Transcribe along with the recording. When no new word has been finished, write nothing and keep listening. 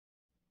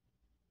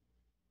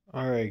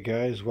Alright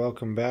guys,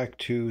 welcome back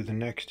to the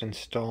next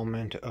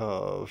installment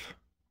of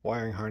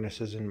wiring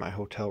harnesses in my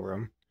hotel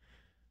room.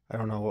 I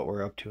don't know what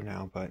we're up to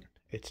now, but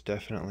it's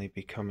definitely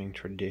becoming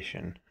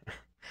tradition.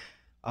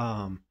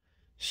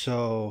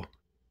 So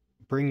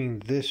bringing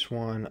this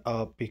one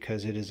up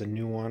because it is a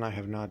new one I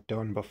have not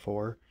done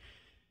before,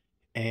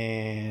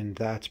 and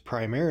that's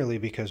primarily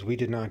because we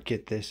did not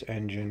get this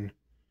engine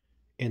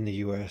in the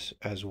US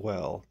as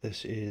well.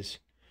 This is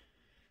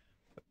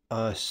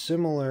a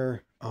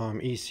similar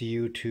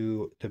ECU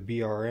to the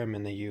BRM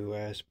in the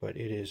US, but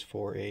it is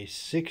for a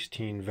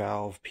 16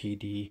 valve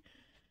PD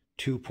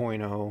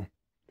 2.0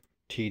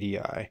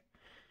 TDI.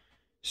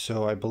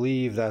 So I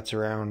believe that's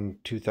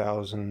around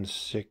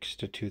 2006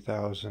 to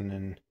 2000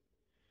 and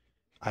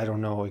I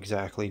don't know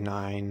exactly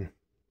 9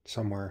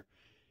 somewhere.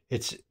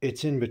 It's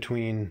in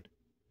between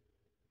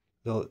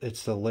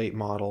it's the late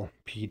model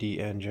PD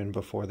engine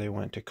before they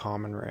went to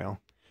common rail.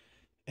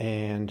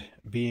 And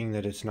being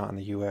that it's not in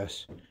the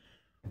US,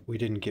 we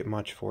didn't get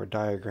much for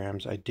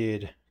diagrams. I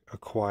did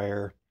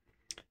acquire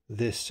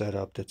this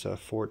setup that's a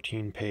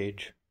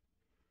 14-page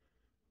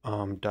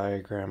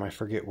diagram. I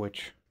forget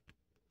which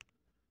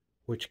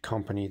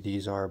company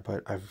these are,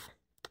 but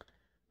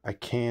I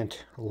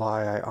can't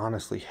lie, I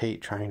honestly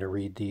hate trying to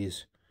read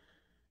these.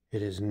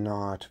 It is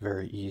not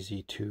very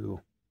easy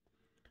to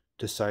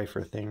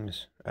decipher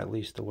things, at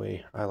least the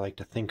way I like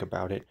to think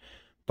about it.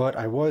 But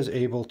I was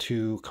able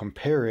to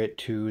compare it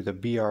to the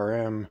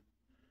BRM,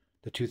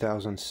 the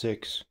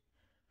 2006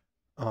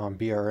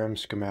 BRM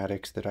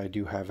schematics that I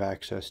do have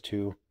access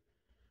to,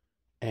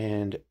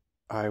 and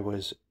I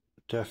was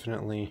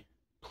definitely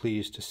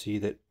pleased to see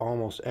that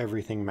almost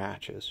everything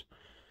matches.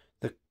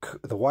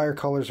 The wire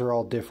colors are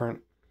all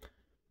different,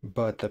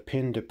 but the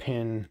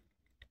pin-to-pin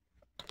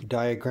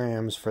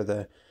diagrams for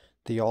the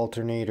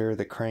alternator,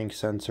 the crank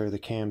sensor, the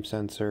cam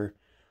sensor,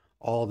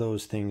 all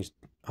those things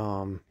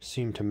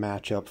seem to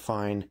match up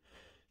fine.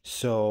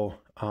 So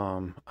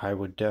I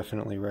would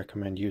definitely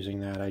recommend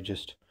using that.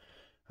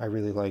 I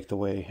really like the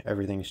way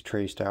everything's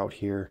traced out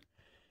here.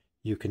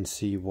 You can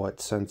see what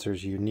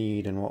sensors you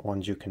need and what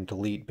ones you can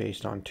delete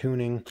based on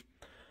tuning.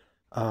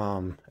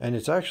 And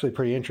it's actually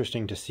pretty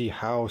interesting to see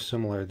how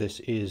similar this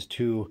is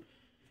to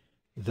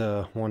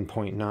the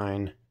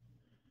 1.9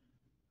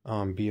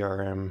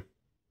 BRM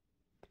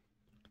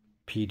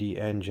PD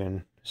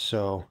engine.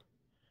 So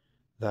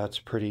that's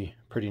pretty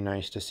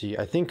nice to see.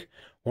 I think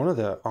one of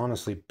the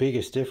honestly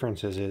biggest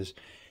differences is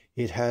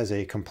it has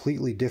a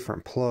completely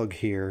different plug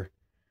here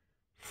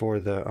for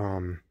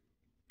the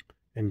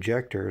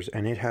injectors,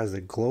 and it has the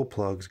glow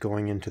plugs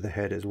going into the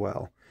head as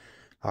well.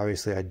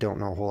 Obviously I don't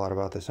know a whole lot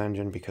about this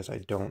engine because I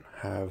don't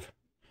have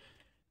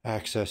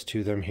access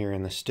to them here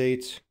in the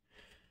States,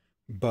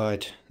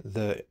 but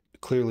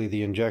clearly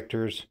the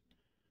injectors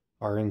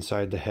are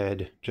inside the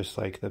head just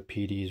like the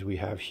PDs we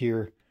have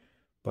here,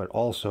 but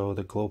also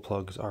the glow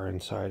plugs are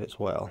inside as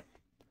well.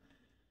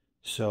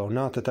 So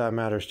not that that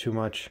matters too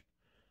much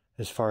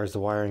as far as the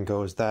wiring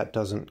goes. That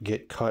doesn't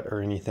get cut or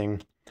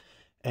anything.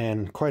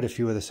 And quite a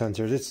few of the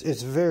sensors,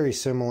 it's very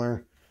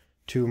similar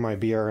to my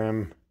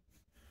BRM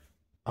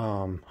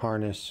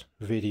harness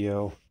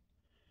video,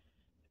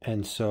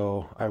 and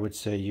so I would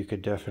say you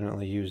could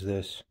definitely use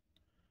this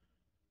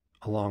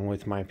along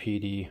with my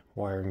PD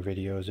wiring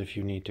videos if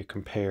you need to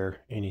compare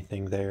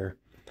anything there.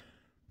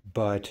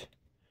 But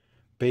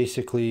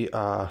basically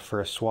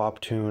for a swap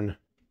tune,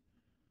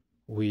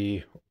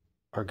 we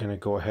are going to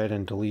go ahead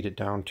and delete it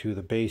down to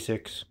the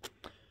basics.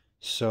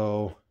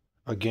 So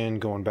again,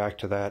 going back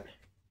to that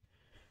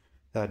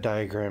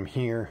diagram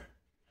here,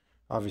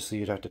 obviously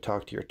you'd have to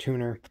talk to your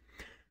tuner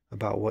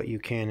about what you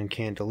can and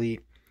can't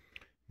delete,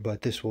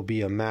 but this will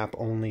be a map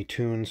only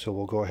tune, so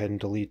we'll go ahead and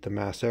delete the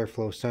mass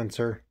airflow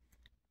sensor.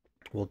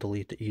 We'll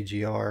delete the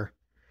EGR,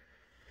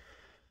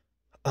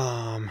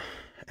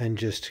 and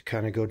just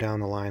kind of go down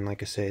the line.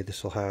 Like I say,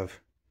 this will have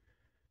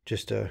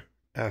just a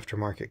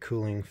aftermarket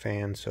cooling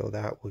fan, so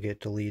that will get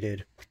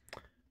deleted.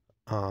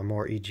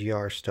 More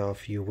EGR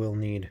stuff you will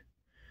need.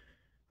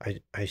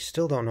 I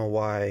still don't know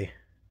why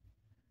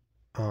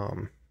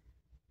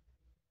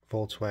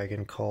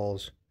Volkswagen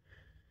calls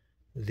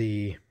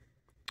the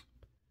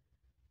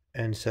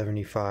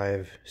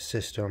N75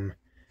 system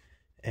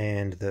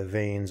and the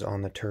vanes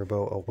on the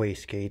turbo a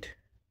wastegate.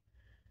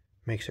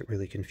 Makes it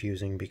really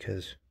confusing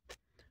because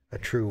a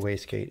true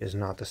wastegate is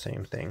not the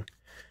same thing.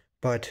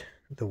 But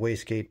the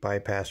wastegate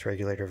bypass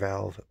regulator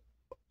valve,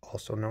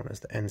 also known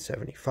as the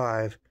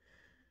N75,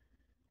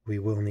 we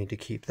will need to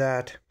keep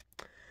that.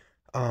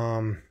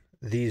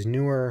 These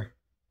newer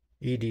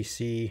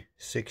EDC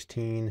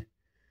 16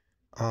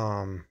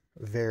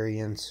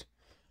 variants,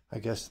 I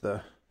guess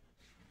the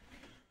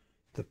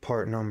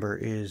part number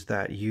is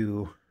that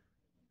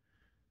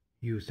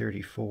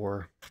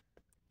U34,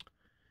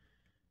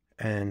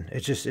 and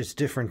it's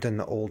different than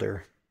the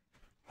older,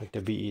 like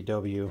the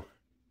BEW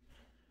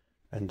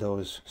and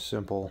those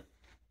simple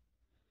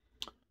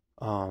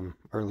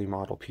early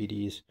model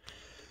PDs.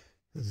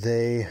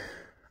 They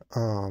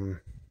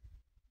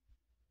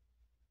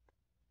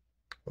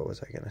what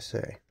was I gonna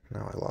say?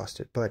 Now I lost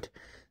it. But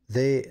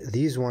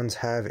these ones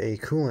have a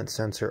coolant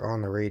sensor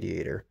on the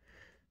radiator,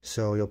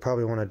 so you'll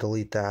probably want to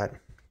delete that.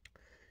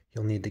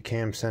 You'll need the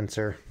cam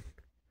sensor,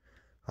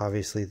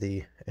 obviously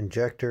the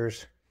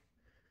injectors.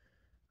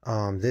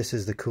 This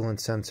is the coolant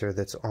sensor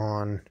that's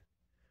on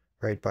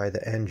right by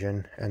the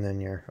engine, and then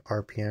your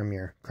RPM,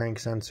 your crank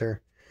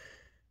sensor,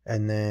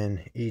 and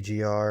then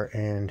EGR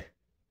and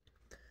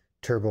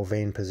turbo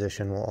vane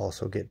position will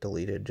also get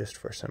deleted just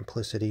for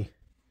simplicity.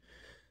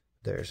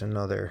 There's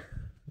another,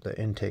 the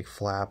intake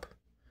flap.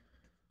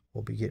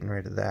 We'll be getting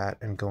rid of that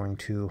and going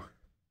to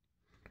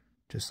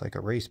just like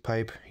a race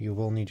pipe. You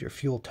will need your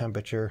fuel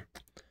temperature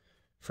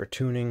for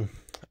tuning,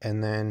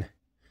 and then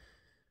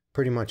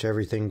pretty much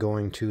everything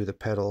going to the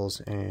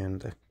pedals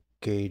and the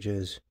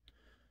gauges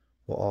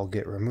will all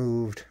get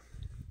removed.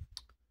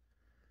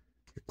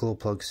 Your glow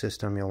plug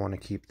system, you'll want to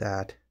keep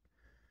that.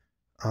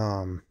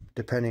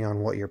 Depending on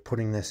what you're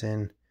putting this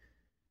in,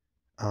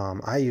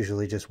 I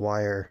usually just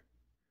wire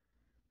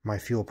my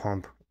fuel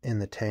pump in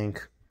the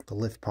tank, the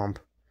lift pump,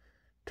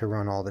 to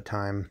run all the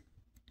time,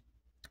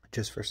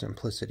 just for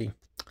simplicity.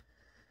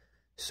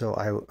 So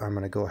I'm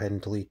going to go ahead and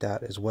delete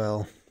that as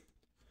well.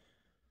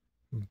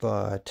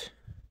 But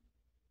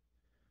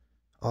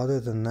other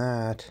than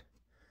that,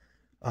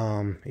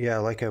 yeah,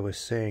 like I was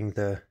saying,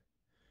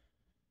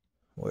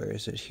 where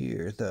is it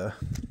here?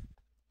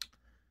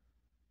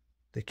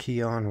 The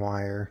key on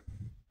wire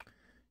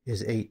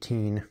is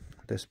 18,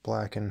 this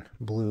black and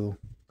blue.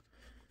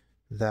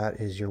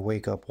 That is your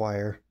wake up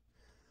wire.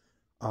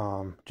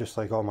 Just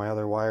like all my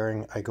other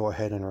wiring, I go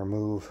ahead and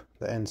remove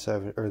the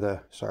N7, or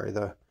the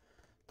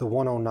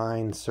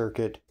 109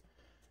 circuit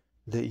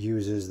that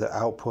uses the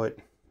output.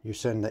 You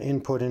send the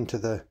input into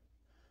the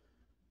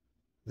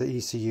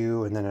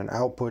ECU, and then an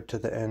output to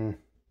the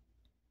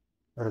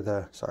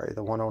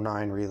the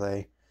 109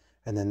 relay,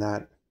 and then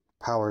that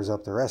powers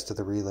up the rest of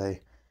the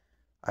relay.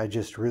 I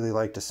just really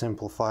like to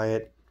simplify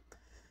it,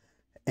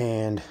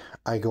 and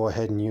I go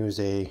ahead and use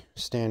a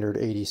standard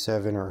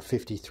 87 or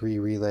 53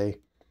 relay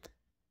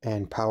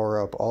and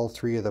power up all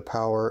three of the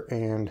power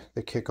and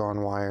the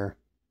kick-on wire,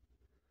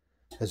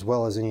 as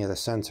well as any of the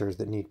sensors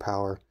that need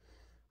power.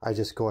 I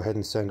just go ahead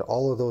and send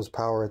all of those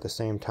power at the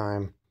same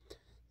time.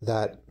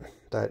 That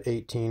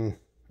 18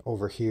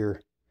 over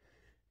here,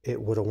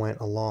 it would have went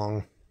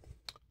along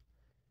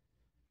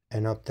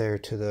and up there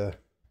to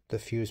the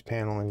fuse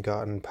panel and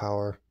gotten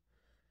power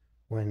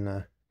when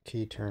the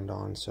key turned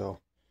on. So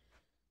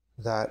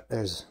that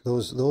is,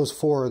 those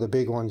four are the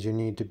big ones you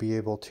need to be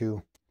able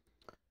to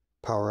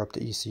power up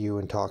the ECU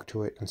and talk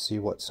to it and see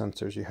what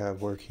sensors you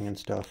have working and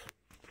stuff.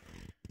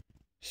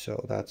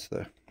 So that's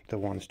the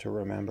ones to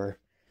remember.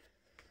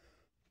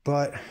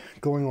 But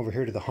going over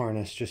here to the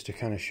harness, just to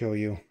kind of show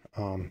you,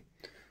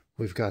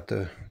 we've got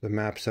the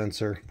map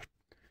sensor.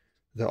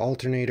 The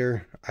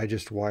alternator, I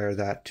just wire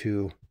that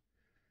to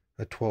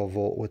a 12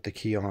 volt with the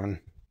key on.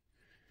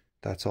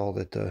 That's all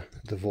that the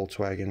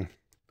Volkswagen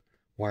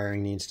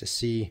wiring needs to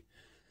see.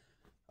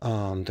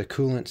 The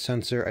coolant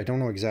sensor, I don't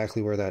know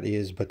exactly where that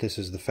is, but this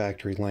is the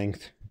factory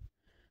length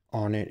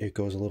on it. It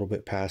goes a little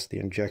bit past the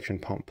injection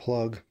pump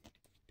plug.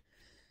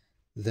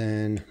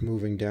 Then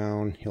moving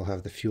down, you'll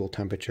have the fuel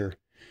temperature.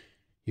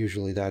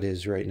 Usually that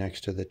is right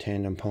next to the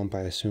tandem pump.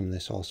 I assume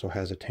this also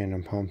has a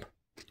tandem pump,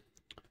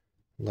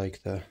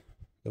 like the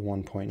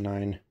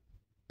 1.9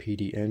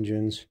 PD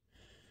engines.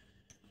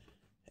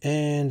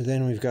 And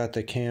then we've got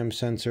the cam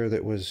sensor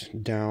that was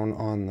down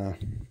on the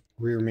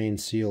rear main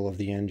seal of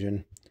the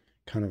engine.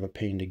 Kind of a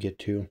pain to get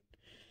to.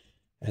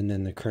 And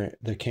then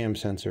the cam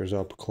sensor is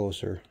up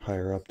closer,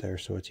 higher up there,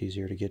 so it's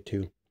easier to get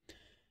to.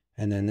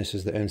 And then this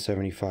is the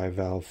N75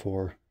 valve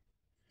for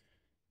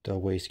the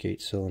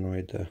wastegate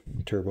solenoid, the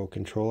turbo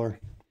controller.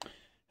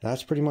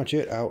 That's pretty much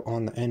it out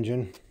on the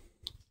engine,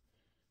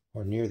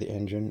 or near the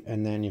engine.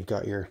 And then you've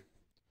got your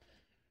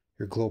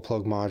glow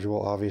plug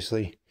module,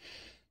 obviously.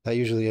 That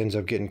usually ends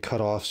up getting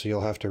cut off, so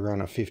you'll have to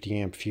run a 50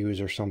 amp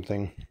fuse or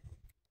something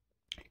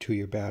to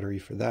your battery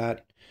for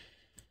that.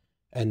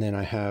 And then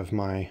I have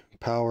my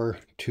power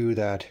to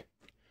that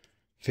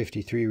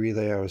 53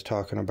 relay I was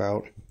talking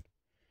about.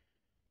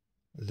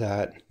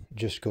 That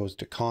just goes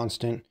to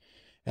constant,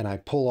 and I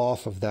pull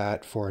off of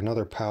that for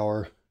another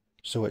power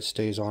so it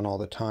stays on all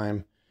the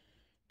time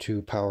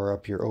to power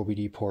up your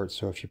OBD port.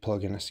 So if you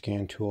plug in a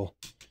scan tool,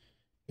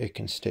 it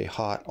can stay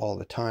hot all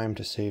the time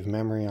to save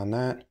memory on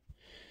that.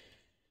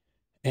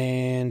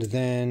 And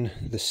then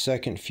the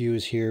second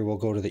fuse here will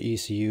go to the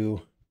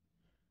ECU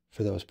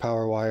for those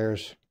power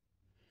wires,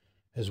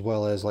 as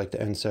well as like the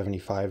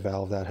N75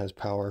 valve that has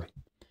power.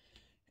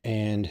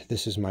 And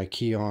this is my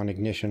key on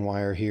ignition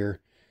wire here.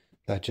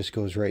 That just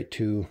goes right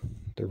to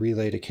the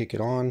relay to kick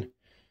it on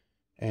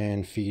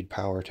and feed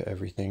power to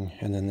everything.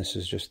 And then this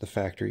is just the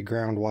factory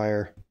ground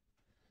wire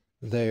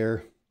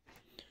there.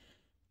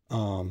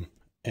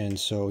 And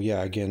so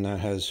yeah, again, that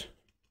has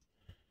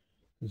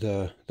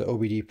the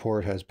OBD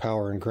port has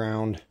power and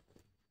ground,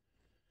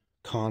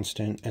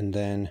 constant, and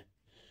then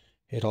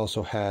it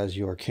also has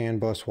your CAN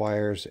bus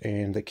wires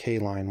and the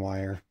K-line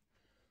wire,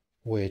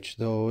 which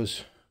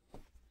those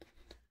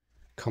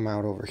come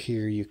out over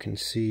here, you can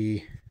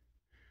see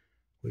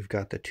we've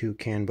got the two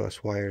CAN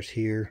bus wires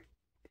here.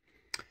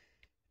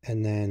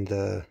 And then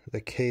the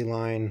K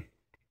line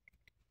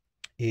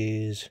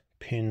is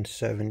pin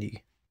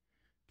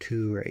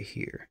 72 right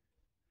here.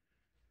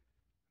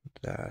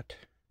 That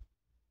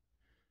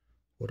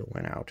would have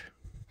went out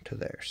to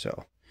there.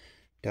 So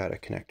data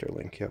connector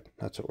link, yep,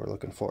 that's what we're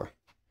looking for.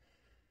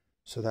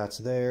 So that's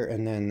there,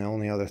 and then the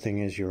only other thing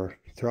is your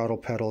throttle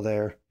pedal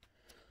there,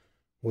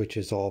 which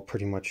is all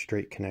pretty much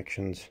straight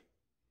connections.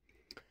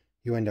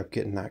 You end up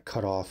getting that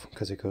cut off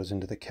because it goes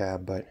into the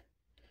cab, but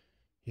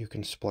you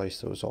can splice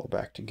those all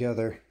back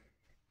together.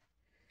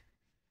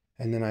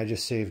 And then I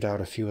just saved out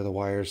a few of the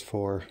wires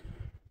for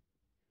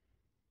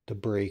the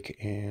brake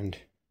and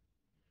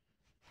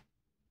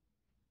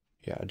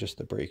yeah, just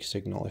the brake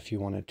signal if you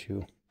wanted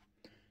to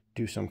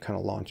do some kind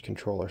of launch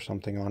control or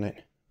something on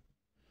it.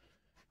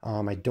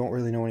 I don't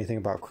really know anything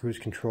about cruise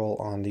control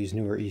on these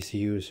newer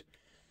ECUs.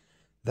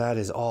 That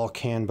is all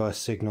CAN bus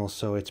signals,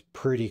 so it's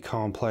pretty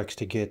complex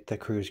to get the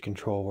cruise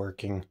control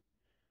working.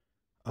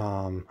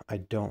 I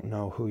don't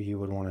know who you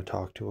would want to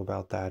talk to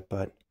about that,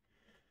 but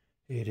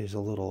it is a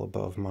little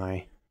above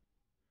my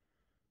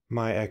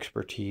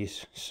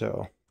expertise,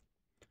 so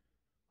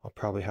I'll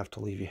probably have to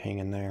leave you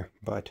hanging there.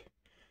 But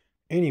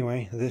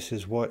anyway, this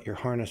is what your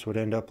harness would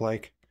end up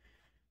like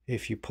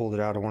if you pulled it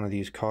out of one of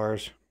these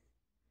cars.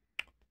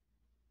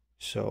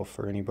 So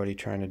for anybody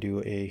trying to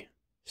do a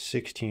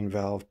 16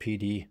 valve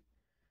PD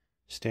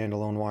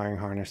standalone wiring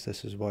harness,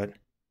 this is what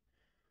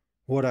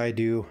I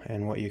do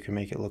and what you can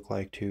make it look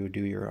like to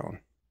do your own.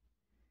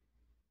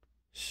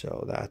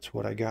 So that's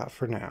what I got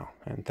for now,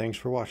 and thanks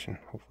for watching.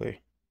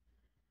 Hopefully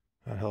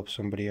that helps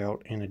somebody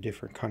out in a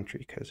different country,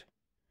 because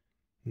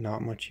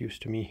not much use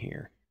to me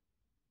here.